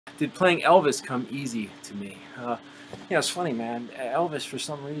did playing Elvis come easy to me? Yeah, it's funny, man. Elvis, for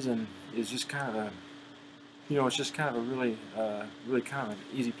some reason, is just kind of a, it's just kind of a really kind of an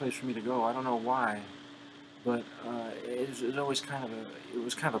easy place for me to go. I don't know why, but it was always kind of it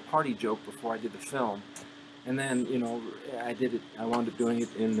was kind of a party joke before I did the film, and then I did it. I wound up doing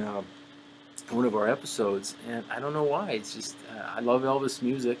it in one of our episodes, and I don't know why. It's just I love Elvis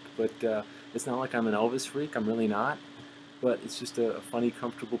music, but it's not like I'm an Elvis freak. I'm really not. But it's just a funny,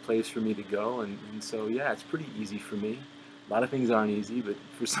 comfortable place for me to go, and so yeah, it's pretty easy for me. A lot of things aren't easy, but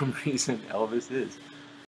for some reason, Elvis is.